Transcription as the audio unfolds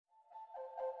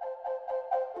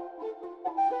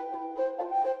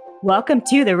Welcome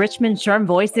to the Richmond SHRM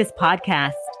Voices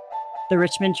podcast. The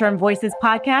Richmond SHRM Voices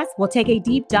podcast will take a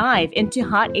deep dive into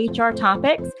hot HR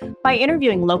topics by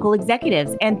interviewing local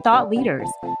executives and thought leaders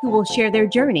who will share their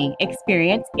journey,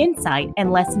 experience, insight,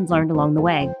 and lessons learned along the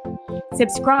way.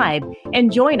 Subscribe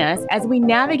and join us as we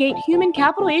navigate human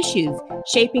capital issues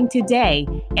shaping today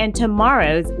and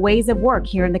tomorrow's ways of work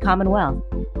here in the Commonwealth.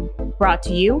 Brought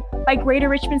to you by Greater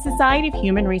Richmond Society of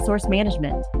Human Resource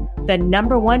Management, the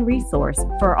 #1 resource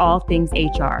for all things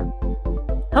HR.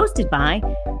 Hosted by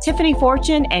Tiffany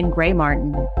Fortune and Gray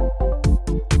Martin.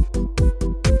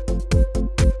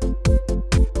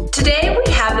 Today,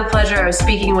 we have the pleasure of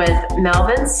speaking with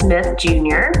Melvin Smith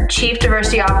Jr., Chief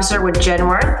Diversity Officer with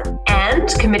Genworth and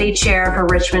Committee Chair for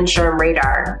Richmond SHRM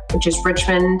Radar, which is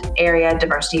Richmond Area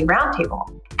Diversity Roundtable.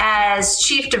 As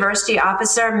Chief Diversity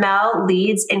Officer, Mel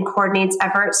leads and coordinates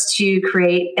efforts to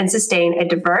create and sustain a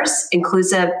diverse,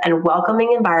 inclusive, and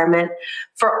welcoming environment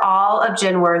for all of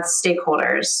Genworth's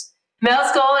stakeholders.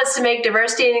 Mel's goal is to make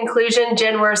diversity and inclusion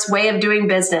Genworth's way of doing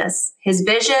business. His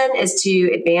vision is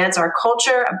to advance our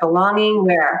culture of belonging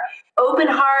where open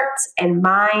hearts and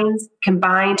minds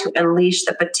combine to unleash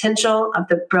the potential of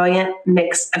the brilliant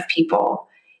mix of people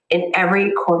in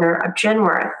every corner of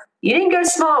Genworth. You didn't go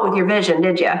small with your vision,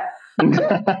 did you?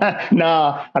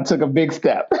 No, I took a big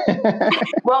step.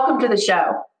 Welcome to the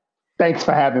show. Thanks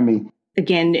for having me.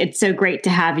 Again, it's so great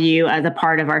to have you as a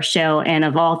part of our show, and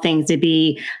of all things, to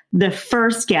be the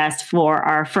first guest for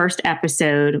our first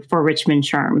episode for Richmond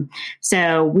SHRM.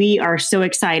 So we are so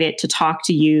excited to talk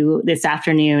to you this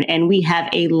afternoon, and we have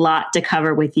a lot to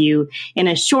cover with you in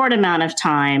a short amount of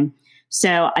time.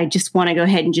 So I just want to go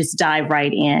ahead and just dive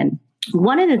right in.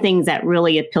 One of the things that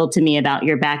really appealed to me about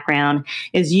your background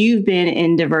is you've been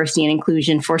in diversity and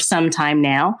inclusion for some time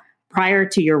now, prior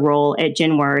to your role at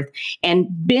Genworth, and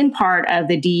been part of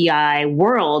the DEI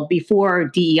world before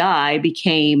DEI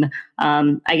became,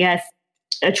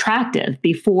 attractive,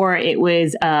 before it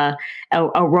was a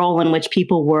role in which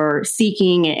people were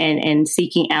seeking and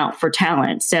seeking out for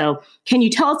talent. So can you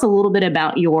tell us a little bit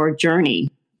about your journey?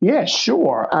 Yeah,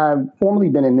 sure. I've formerly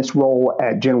been in this role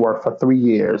at Genworth for 3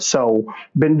 years, so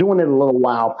been doing it a little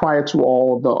while. Prior to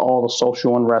all the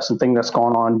social unrest and things that's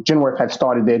going on, Genworth had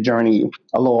started their journey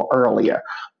a little earlier.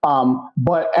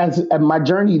 But as my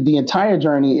journey, the entire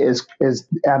journey is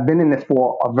I've been in this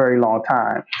for a very long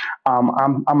time.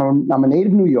 I'm a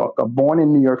native New Yorker, born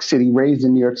in New York City, raised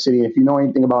in New York City. If you know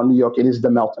anything about New York, it is the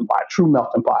melting pot, true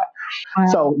melting pot. Wow.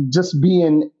 So just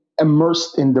being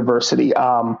immersed in diversity,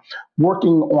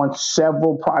 working on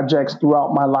several projects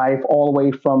throughout my life, all the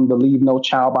way from the Leave No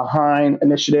Child Behind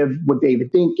initiative with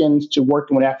David Dinkins to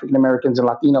working with African Americans and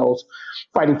Latinos,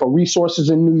 fighting for resources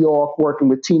in New York, working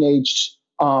with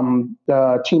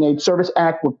the Teenage Service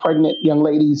Act with pregnant young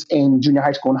ladies in junior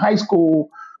high school and high school,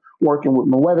 working with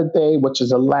Muévete, which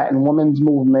is a Latin women's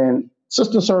movement,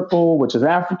 Sister Circle, which is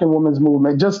African women's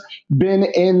movement, just been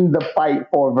in the fight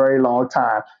for a very long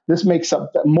time. This makes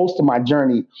up most of my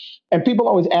journey. And people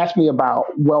always ask me about,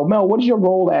 well, Mel, what is your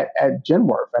role at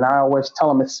Genworth? And I always tell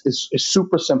them it's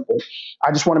super simple.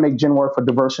 I just want to make Genworth a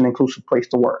diverse and inclusive place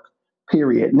to work,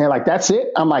 period. And they're like, that's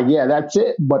it? I'm like, yeah, that's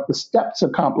it. But the steps are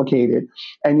complicated.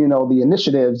 And, the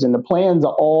initiatives and the plans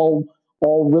are all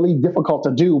really difficult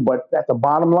to do. But at the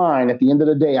bottom line, at the end of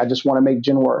the day, I just want to make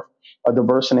Genworth a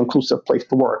diverse and inclusive place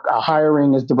to work. Our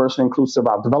hiring is diverse and inclusive.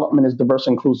 Our development is diverse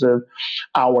and inclusive.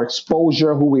 Our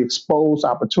exposure, who we expose,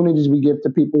 opportunities we give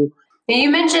to people. We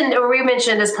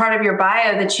mentioned as part of your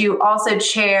bio that you also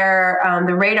chair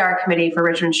the Radar Committee for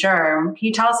Richmond SHRM. Can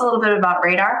you tell us a little bit about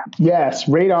Radar? Yes,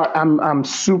 Radar. I'm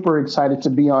super excited to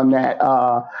be on that.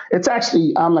 It's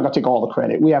actually, I'm not going to take all the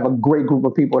credit. We have a great group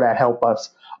of people that help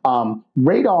us.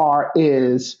 Radar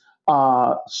is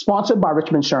sponsored by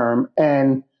Richmond SHRM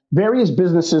and various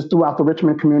businesses throughout the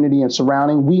Richmond community and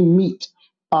surrounding. We meet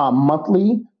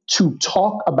monthly to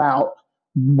talk about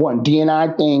D&I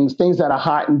things that are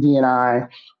hot in D&I.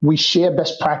 We share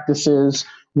best practices.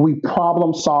 We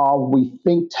problem solve. We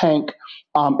think tank.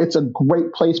 It's a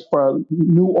great place for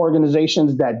new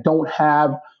organizations that don't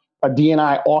have a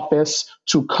D&I office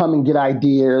to come and get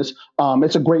ideas.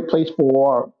 It's a great place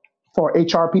for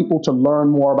HR people to learn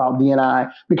more about D&I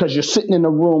because you're sitting in a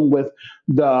room with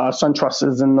the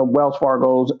SunTrusts and the Wells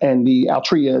Fargos and the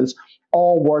Altrias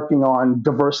all working on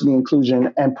diversity,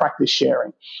 inclusion, and practice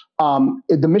sharing.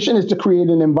 The mission is to create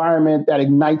an environment that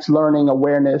ignites learning,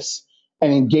 awareness,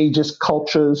 and engages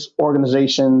cultures,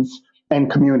 organizations, and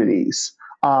communities.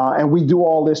 And we do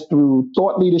all this through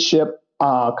thought leadership,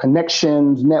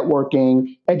 connections,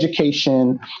 networking,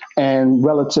 education, and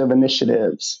relative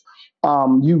initiatives.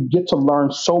 You get to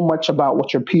learn so much about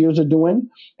what your peers are doing,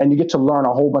 and you get to learn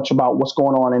a whole bunch about what's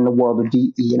going on in the world of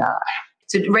DE&I.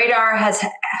 So Radar has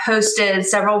hosted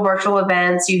several virtual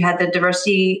events. You had the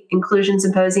Diversity Inclusion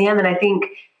Symposium, and I think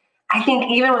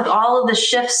even with all of the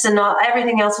shifts and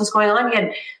everything else was going on, you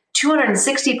had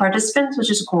 260 participants,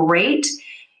 which is great.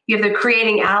 You have the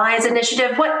Creating Allies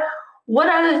initiative. What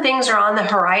other things are on the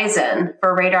horizon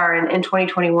for Radar in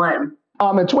 2021?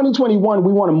 In 2021,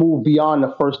 we want to move beyond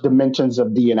the first dimensions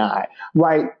of D&I,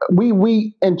 right?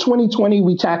 We in 2020,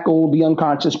 we tackled the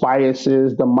unconscious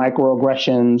biases, the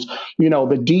microaggressions,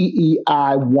 the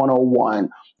DEI 101.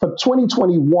 For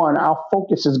 2021, our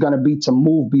focus is going to be to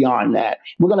move beyond that.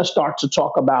 We're going to start to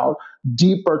talk about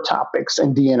deeper topics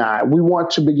in D&I. We want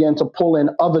to begin to pull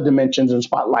in other dimensions and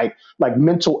spotlight, like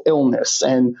mental illness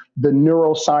and the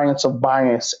neuroscience of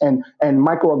bias and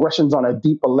microaggressions on a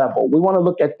deeper level. We want to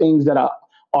look at things that are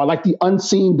like the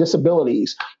unseen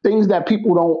disabilities, things that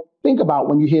people don't think about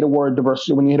when you hear the word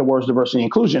diversity, when you hear the words diversity and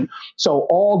inclusion. So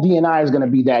all D&I is going to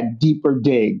be that deeper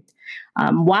dig.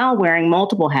 While wearing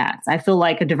multiple hats. I feel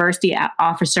like a diversity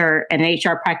officer and an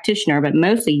HR practitioner, but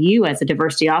mostly you as a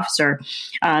diversity officer,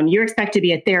 you're expected to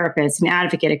be a therapist, an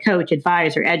advocate, a coach,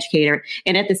 advisor, educator.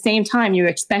 And at the same time, you're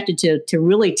expected to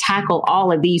really tackle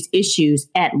all of these issues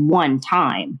at one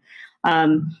time.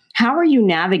 How are you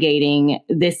navigating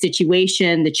this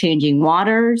situation, the changing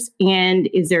waters? And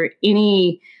is there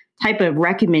any type of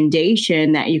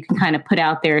recommendation that you can kind of put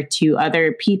out there to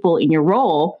other people in your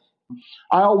role?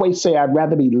 I always say I'd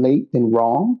rather be late than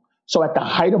wrong. So at the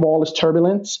height of all this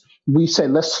turbulence, we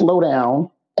said, let's slow down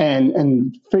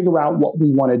and figure out what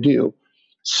we want to do.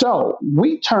 So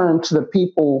we turned to the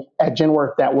people at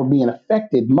Genworth that were being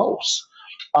affected most.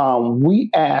 We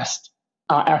asked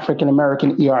our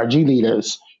African-American ERG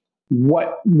leaders,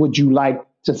 what would you like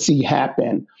to see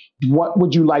happen? What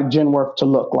would you like Genworth to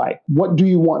look like? What do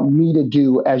you want me to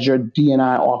do as your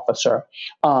D&I officer?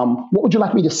 What would you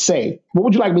like me to say? What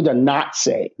would you like me to not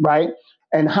say, right?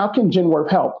 And how can Genworth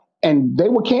help? And they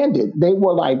were candid. They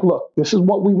were like, look, this is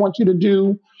what we want you to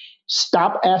do.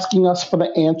 Stop asking us for the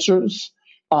answers.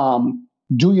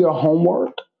 Do your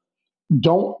homework.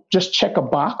 Don't just check a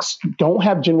box. Don't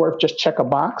have Genworth just check a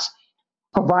box.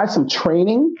 Provide some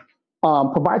training.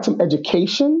 Provide some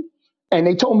education. And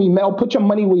they told me, Mel, put your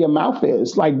money where your mouth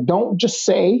is. Like, don't just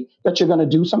say that you're going to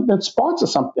do something, sponsor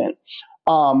something.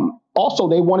 Also,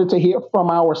 they wanted to hear from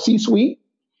our C-suite.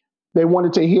 They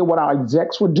wanted to hear what our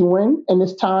execs were doing in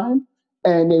this time.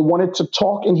 And they wanted to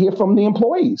talk and hear from the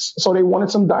employees. So they wanted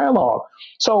some dialogue.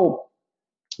 So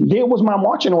there was my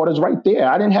marching orders right there.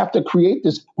 I didn't have to create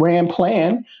this grand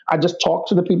plan. I just talked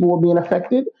to the people who were being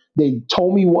affected. They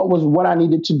told me what I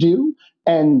needed to do.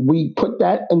 And we put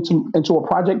that into a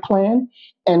project plan.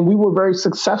 And we were very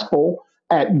successful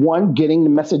at, one, getting the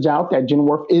message out that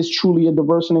Genworth is truly a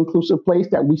diverse and inclusive place,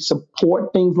 that we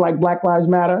support things like Black Lives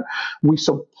Matter. We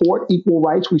support equal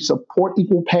rights. We support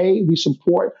equal pay. We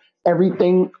support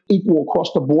everything equal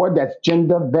across the board. That's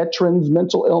gender, veterans,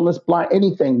 mental illness, blind,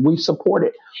 anything. We support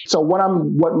it. So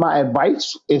what my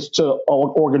advice is to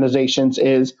organizations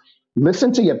is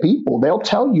listen to your people. They'll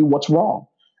tell you what's wrong.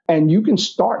 And you can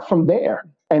start from there,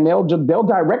 and they'll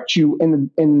direct you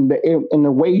in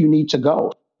the way you need to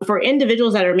go. For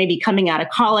individuals that are maybe coming out of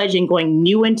college and going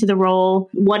new into the role,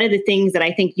 one of the things that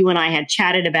I think you and I had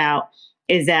chatted about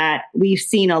is that we've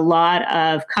seen a lot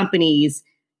of companies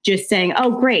just saying,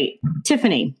 "Oh, great,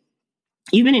 Tiffany,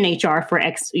 you've been in HR for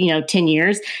 10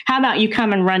 years. How about you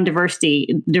come and run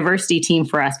diversity team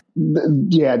for us?"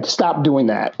 Yeah, stop doing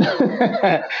that.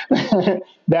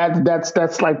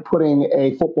 That's like putting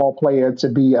a football player to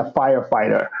be a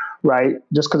firefighter, right?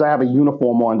 Just because I have a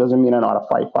uniform on doesn't mean I know how to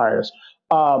fight fires.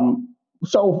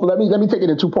 So let me take it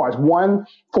in two parts. One,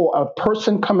 for a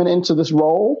person coming into this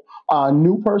role, a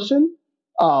new person,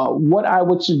 what I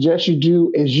would suggest you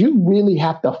do is you really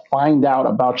have to find out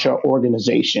about your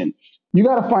organization. You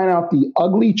got to find out the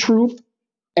ugly truth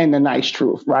and the nice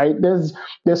truth, right? There's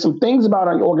some things about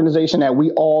our organization that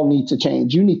we all need to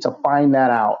change. You need to find that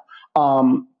out.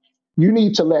 You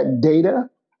need to let data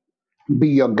be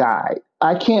your guide.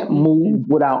 I can't move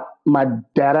without my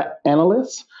data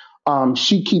analyst.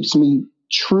 She keeps me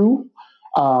true.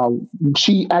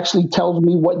 She actually tells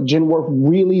me what Genworth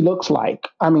really looks like.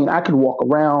 I mean, I could walk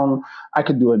around, I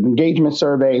could do an engagement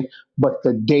survey, but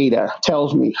the data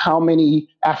tells me how many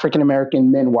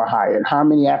African-American men were hired, how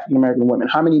many African-American women,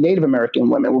 how many Native American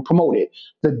women were promoted.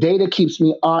 The data keeps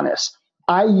me honest.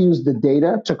 I use the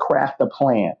data to craft a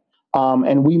plan.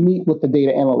 And we meet with the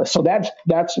data analyst. So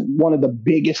that's one of the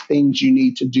biggest things you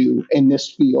need to do in this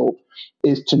field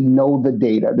is to know the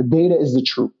data. The data is the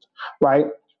truth, right?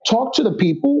 Talk to the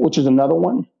people, which is another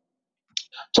one.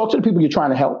 Talk to the people you're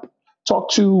trying to help.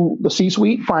 Talk to the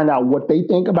C-suite, find out what they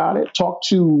think about it. Talk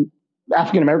to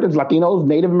African Americans, Latinos,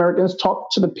 Native Americans.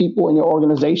 Talk to the people in your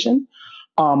organization.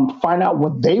 Find out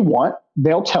what they want.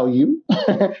 They'll tell you.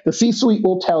 The C-suite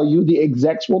will tell you. The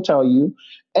execs will tell you.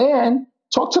 And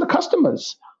talk to the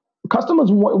customers.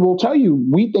 Customers will tell you,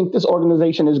 we think this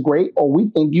organization is great, or we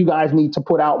think you guys need to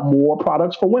put out more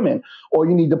products for women, or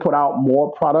you need to put out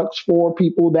more products for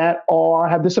people that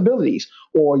have disabilities,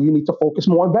 or you need to focus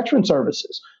more on veteran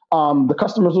services. The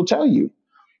customers will tell you.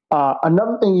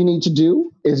 Another thing you need to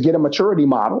do is get a maturity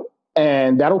model,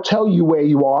 and that'll tell you where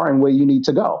you are and where you need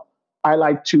to go.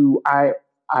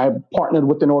 I partnered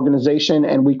with an organization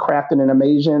and we crafted an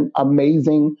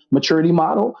amazing maturity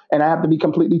model. And I have to be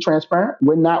completely transparent.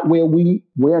 We're not where we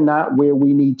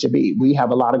need to be. We have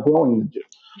a lot of growing to do.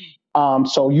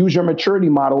 So use your maturity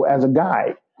model as a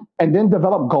guide, and then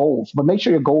develop goals, but make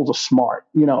sure your goals are smart.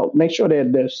 Make sure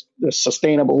they're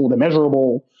sustainable, they're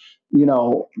measurable,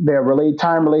 they're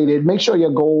time related. Make sure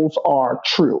your goals are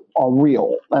true or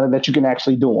real, that you can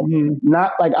actually do them. Mm-hmm.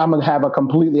 Not like I'm going to have a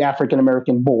completely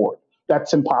African-American board.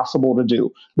 That's impossible to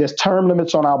do. There's term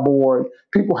limits on our board.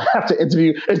 People have to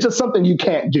interview. It's just something you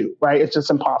can't do, right? It's just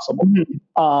impossible.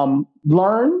 Mm-hmm.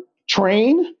 Learn,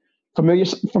 train,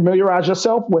 familiarize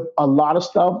yourself with a lot of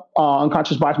stuff,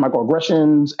 unconscious bias,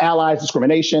 microaggressions, allies,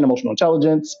 discrimination, emotional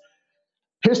intelligence,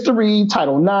 history,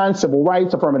 Title IX, civil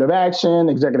rights, affirmative action,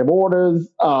 executive orders,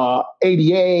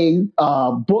 ADA,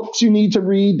 books you need to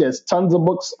read. There's tons of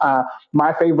books.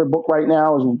 My favorite book right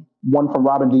now is one from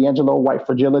Robin DiAngelo, White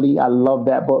Fragility. I love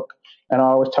that book, and I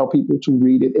always tell people to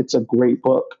read it. It's a great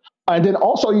book. And then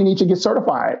also you need to get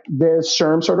certified. There's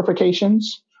SHRM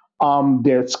certifications.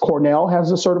 There's Cornell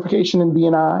has a certification in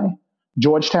D&I.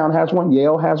 Georgetown has one.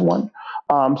 Yale has one.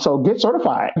 So get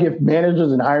certified. Give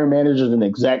managers and hiring managers and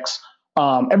execs.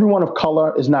 Everyone of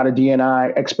color is not a D&I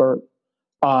expert.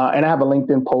 And I have a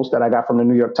LinkedIn post that I got from the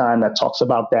New York Times that talks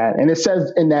about that. And it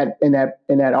says in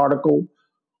that article,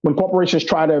 when corporations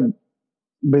try to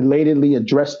belatedly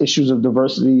address issues of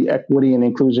diversity, equity, and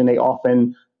inclusion, they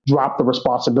often drop the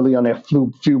responsibility on their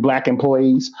few Black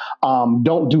employees.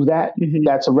 Don't do that. Mm-hmm.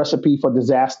 That's a recipe for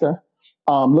disaster.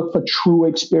 Look for true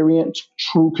experience,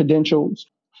 true credentials.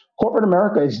 Corporate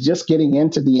America is just getting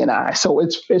into D&I. So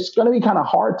it's going to be kind of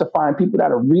hard to find people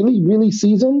that are really, really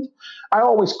seasoned. I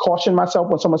always caution myself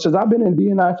when someone says, I've been in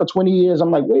D&I for 20 years. I'm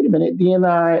like, wait a minute,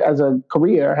 D&I as a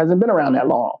career hasn't been around that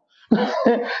long.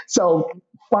 So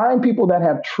find people that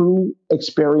have true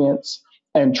experience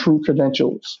and true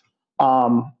credentials.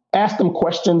 Ask them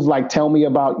questions like, tell me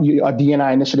about a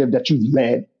D&I initiative that you've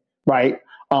led, right?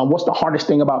 What's the hardest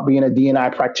thing about being a D&I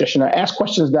practitioner? Ask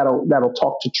questions that'll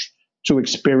talk to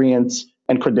experience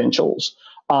and credentials.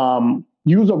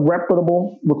 Use a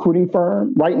reputable recruiting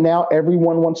firm. Right now,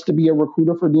 everyone wants to be a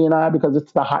recruiter for D&I because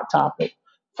it's the hot topic.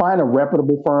 Find a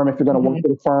reputable firm if you're going to work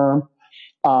with a firm.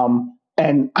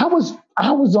 And I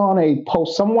was on a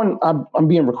post. I'm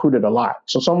being recruited a lot.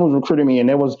 So someone was recruiting me, and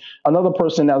there was another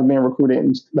person that was being recruited.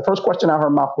 And the first question out of her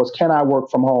mouth was, "Can I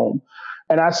work from home?"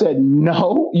 And I said,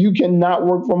 "No, you cannot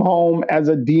work from home as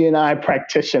a D&I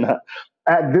practitioner.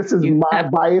 This is my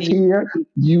bias here.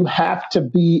 You have to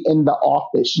be in the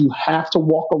office. You have to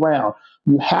walk around.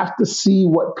 You have to see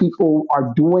what people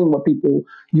are doing.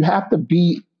 You have to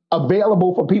be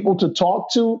available for people to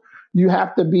talk to. You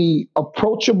have to be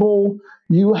approachable.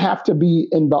 You have to be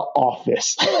in the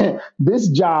office." This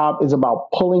job is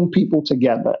about pulling people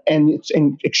together, and it's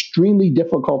extremely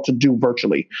difficult to do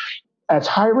virtually. As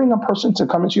hiring a person to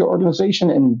come into your organization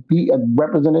and be a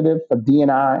representative for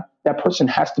D&I, that person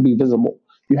has to be visible.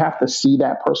 You have to see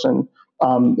that person,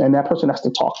 and that person has to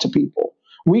talk to people.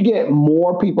 We get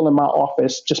more people in my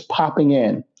office just popping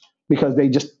in because they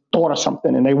just thought of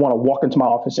something and they want to walk into my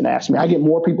office and ask me. I get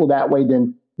more people that way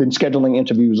than scheduling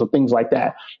interviews or things like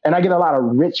that. And I get a lot of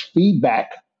rich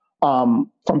feedback from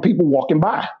people walking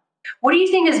by. What do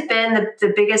you think has been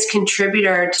the biggest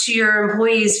contributor to your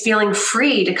employees feeling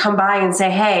free to come by and say,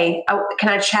 hey, can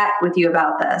I chat with you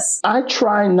about this? I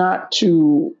try not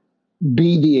to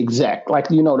be the exec, like,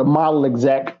 the model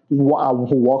exec who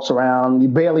walks around. You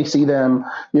barely see them.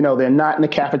 They're not in the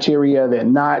cafeteria.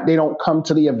 They don't come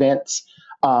to the events.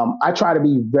 I try to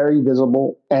be very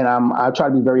visible, and I try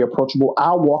to be very approachable.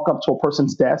 I'll walk up to a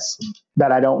person's desk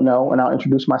that I don't know, and I'll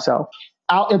introduce myself.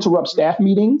 I'll interrupt staff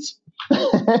meetings.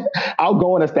 I'll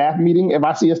go in a staff meeting. If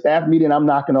I see a staff meeting, I'm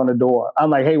knocking on the door.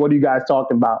 I'm like, hey, what are you guys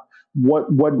talking about?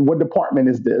 What department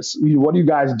is this? What do you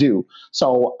guys do?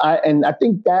 So I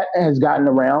think that has gotten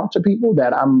around to people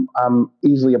that I'm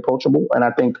easily approachable, and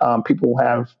I think people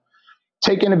have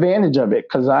taking advantage of it.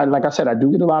 Because like I said, I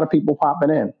do get a lot of people popping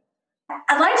in.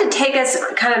 I'd like to take us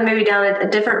kind of maybe down a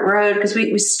different road, because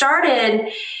we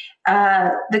started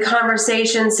the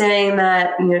conversation saying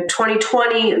that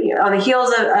 2020, on the heels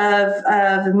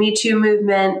of the Me Too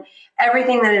movement,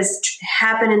 everything that has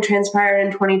happened and transpired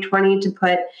in 2020 to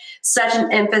put such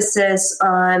an emphasis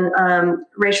on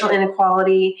racial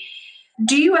inequality.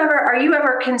 Are you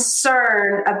ever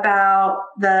concerned about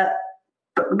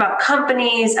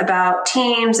companies, about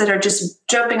teams that are just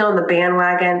jumping on the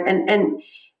bandwagon and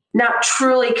not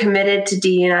truly committed to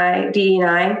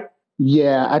DE&I?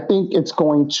 Yeah, I think it's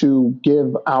going to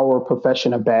give our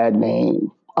profession a bad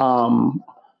name. It'll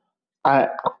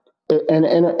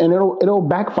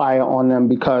backfire on them,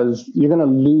 because you're going to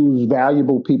lose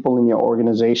valuable people in your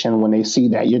organization when they see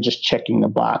that you're just checking the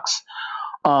box.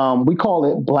 We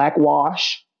call it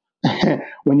blackwash,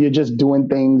 when you're just doing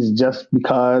things just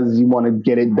because you want to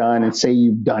get it done and say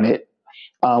you've done it.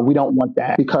 We don't want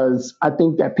that, because I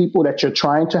think that people that you're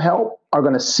trying to help are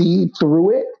going to see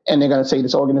through it, and they're going to say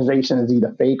this organization is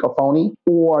either fake or phony,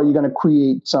 or you're going to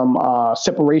create some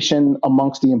separation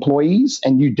amongst the employees,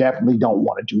 and you definitely don't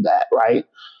want to do that, right?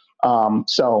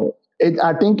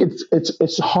 I think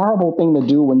it's a horrible thing to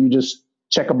do when you just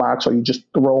check a box, or you just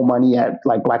throw money at,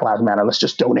 like, Black Lives Matter. Let's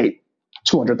just donate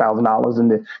 $200,000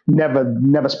 and then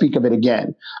never speak of it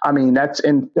again. I mean, that's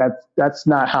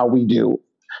not how we do.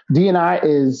 D&I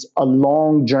is a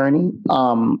long journey.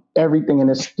 Everything in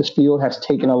this field has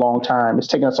taken a long time. It's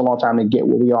taken us a long time to get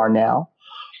where we are now.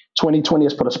 2020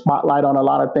 has put a spotlight on a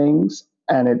lot of things,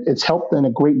 and it's helped in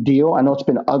a great deal. I know it's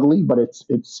been ugly, but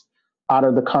it's out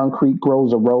of the concrete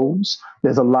grows a rose.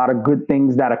 There's a lot of good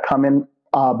things that are coming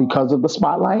because of the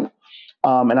spotlight.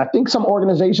 And I think some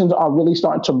organizations are really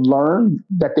starting to learn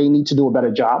that they need to do a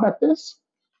better job at this.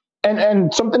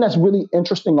 And something that's really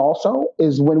interesting also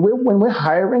is when we're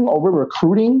hiring or we're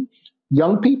recruiting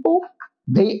young people,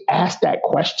 they ask that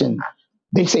question.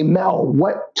 They say, Mel,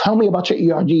 tell me about your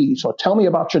ERGs, or tell me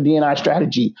about your D&I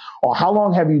strategy, or how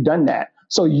long have you done that?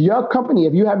 So your company,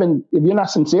 if you're not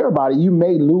sincere about it, you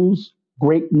may lose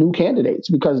great new candidates,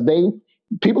 because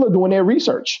people are doing their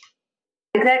research.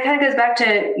 That kind of goes back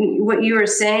to what you were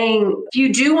saying. If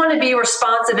you do want to be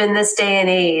responsive in this day and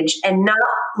age and not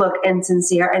look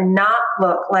insincere and not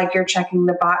look like you're checking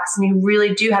the box, and you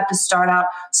really do have to start out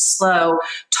slow,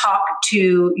 talk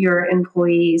to your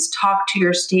employees, talk to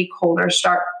your stakeholders,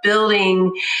 start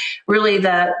building really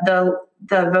the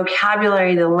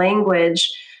vocabulary, the language,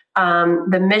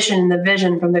 the mission, the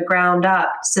vision from the ground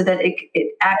up, so that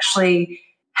it actually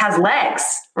has legs,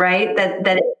 right?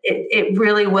 That it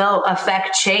really will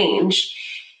affect change.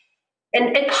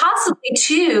 And possibly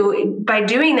too, by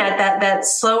doing that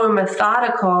slow and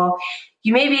methodical,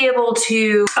 you may be able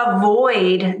to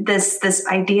avoid this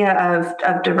idea of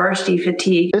diversity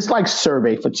fatigue. It's like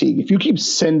survey fatigue. If you keep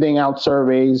sending out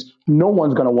surveys, no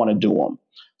one's going to want to do them.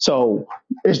 So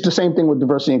it's the same thing with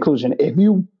diversity and inclusion.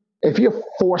 If you're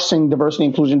forcing diversity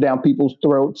and inclusion down people's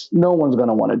throats, no one's going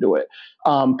to want to do it.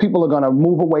 People are going to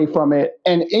move away from it.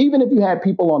 And even if you had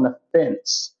people on the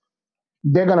fence,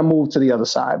 they're going to move to the other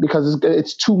side, because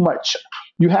it's too much.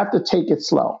 You have to take it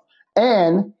slow.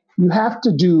 And you have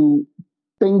to do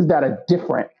things that are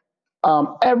different.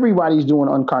 Everybody's doing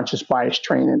unconscious bias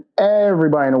training.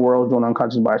 Everybody in the world is doing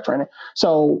unconscious bias training.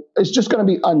 So it's just going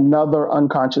to be another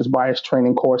unconscious bias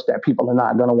training course that people are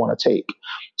not going to want to take.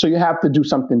 So you have to do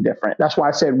something different. That's why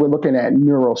I said we're looking at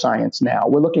neuroscience now.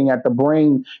 We're looking at the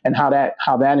brain and how that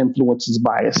influences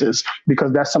biases,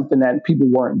 because that's something that people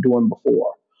weren't doing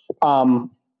before.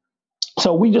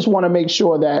 So we just want to make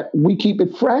sure that we keep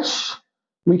it fresh,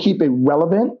 we keep it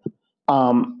relevant,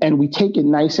 and we take it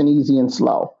nice and easy and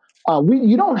slow.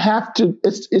 You don't have to.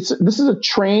 This is a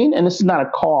train, and this is not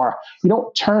a car. You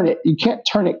don't turn it. You can't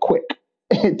turn it quick.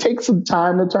 It takes some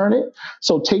time to turn it.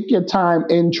 So take your time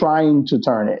in trying to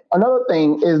turn it. Another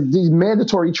thing is these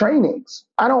mandatory trainings.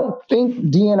 I don't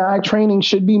think D&I training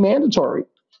should be mandatory.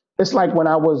 It's like when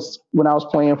I was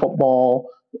playing football,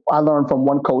 I learned from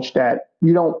one coach that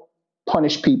you don't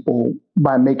punish people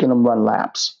by making them run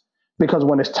laps. Because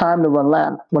when it's time to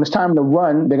run,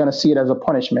 they're going to see it as a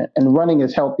punishment. And running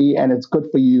is healthy and it's good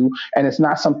for you. And it's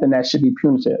not something that should be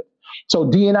punitive. So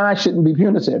D&I shouldn't be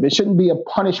punitive. It shouldn't be a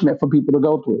punishment for people to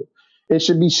go through. It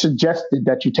should be suggested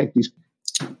that you take these.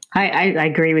 I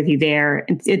agree with you there.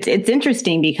 It's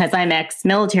interesting because I'm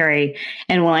ex-military.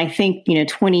 And when I think,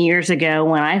 20 years ago,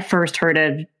 when I first heard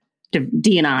of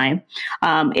D&I,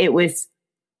 it was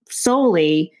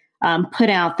solely put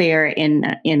out there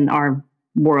in our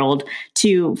world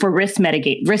for risk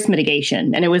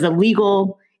mitigation, and it was a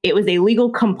legal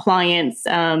compliance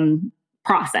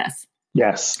process.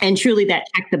 Yes. And truly that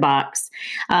check the box.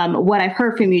 What I've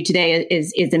heard from you today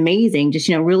is amazing. Just,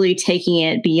 really taking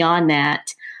it beyond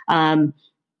that,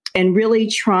 and really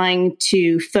trying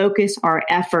to focus our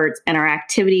efforts and our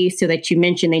activities so that you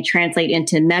mentioned they translate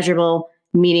into measurable,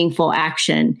 meaningful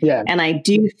action. Yeah. And I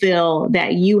do feel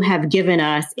that you have given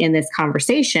us in this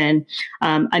conversation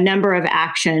a number of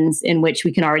actions in which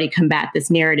we can already combat this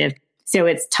narrative. So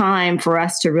it's time for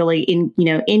us to really,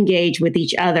 engage with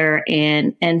each other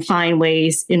and find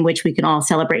ways in which we can all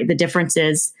celebrate the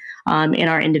differences in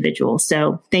our individuals.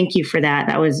 So thank you for that.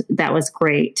 That was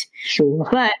great. Sure.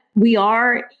 But we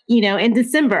are, in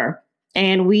December,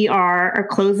 and we are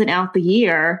closing out the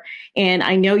year. And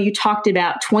I know you talked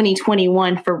about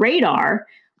 2021 for Radar,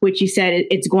 which you said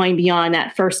it's going beyond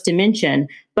that first dimension.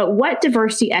 But what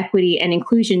diversity, equity, and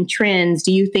inclusion trends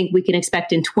do you think we can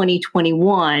expect in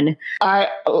 2021?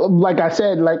 Like I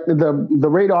said, the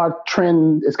Radar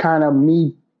trend is kind of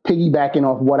me piggybacking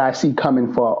off what I see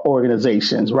coming for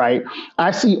organizations, right?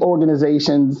 I see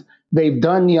organizations, they've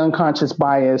done the unconscious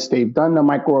bias, they've done the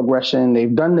microaggression,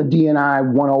 they've done the D&I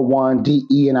 101,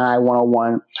 DE&I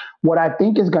 101. What I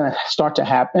think is going to start to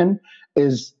happen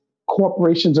is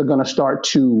corporations are going to start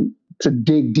to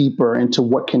dig deeper into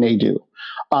what can they do.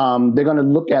 They're going to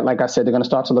look at, like I said, they're going to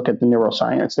start to look at the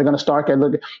neuroscience. They're going to start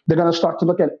to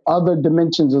look at other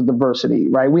dimensions of diversity,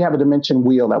 right? We have a dimension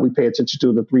wheel that we pay attention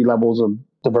to, the 3 levels of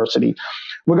diversity.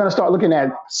 We're going to start looking at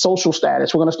social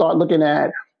status. We're going to start looking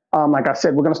at, like I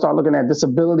said, we're going to start looking at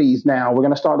disabilities now. We're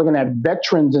going to start looking at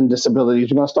veterans and disabilities.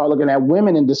 We're going to start looking at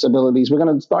women and disabilities. We're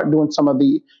going to start doing some of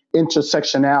the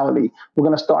intersectionality. We're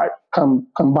going to start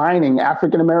combining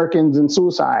African Americans and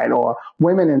suicide or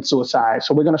women in suicide.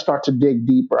 So we're going to start to dig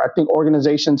deeper. I think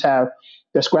organizations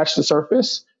they've scratched the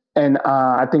surface, and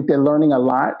I think they're learning a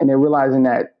lot, and they're realizing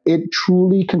that it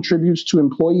truly contributes to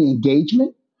employee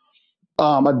engagement.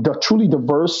 A truly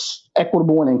diverse,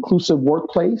 equitable, and inclusive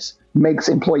workplace makes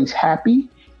employees happy.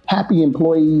 Happy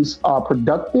employees are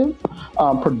productive.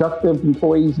 Productive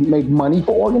employees make money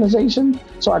for organizations.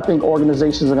 So I think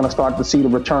organizations are going to start to see the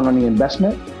return on the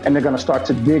investment, and they're going to start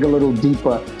to dig a little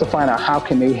deeper to find out how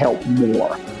can they help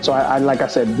more. So I like I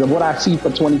said, what I see for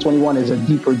 2021 is a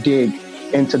deeper dig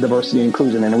into diversity and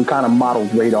inclusion, and we kind of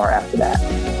modeled Radar after that.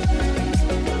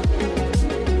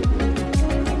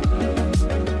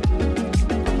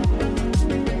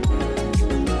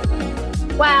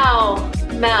 Wow,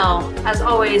 Mel, as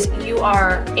always, you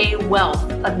are a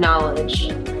wealth of knowledge.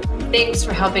 Thanks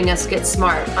for helping us get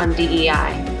smart on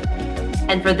DEI.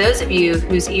 And for those of you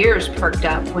whose ears perked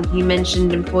up when he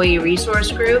mentioned employee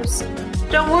resource groups,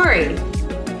 don't worry.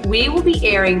 We will be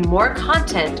airing more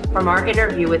content from our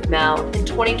interview with Mel in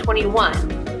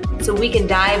 2021, so we can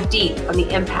dive deep on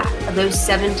the impact of those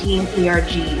 17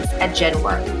 ERGs at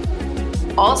Genworth.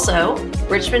 Also,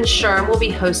 Richmond SHRM will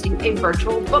be hosting a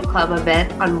virtual book club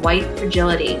event on white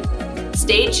fragility.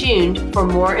 Stay tuned for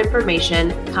more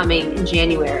information coming in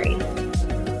January.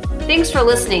 Thanks for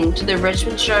listening to the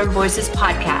Richmond SHRM Voices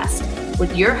podcast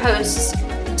with your hosts,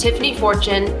 Tiffany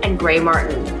Fortune and Gray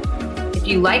Martin. If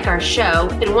you like our show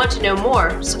and want to know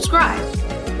more, subscribe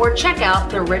or check out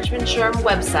the Richmond SHRM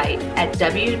website at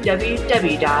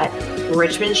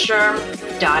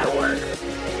www.richmondshirm.org.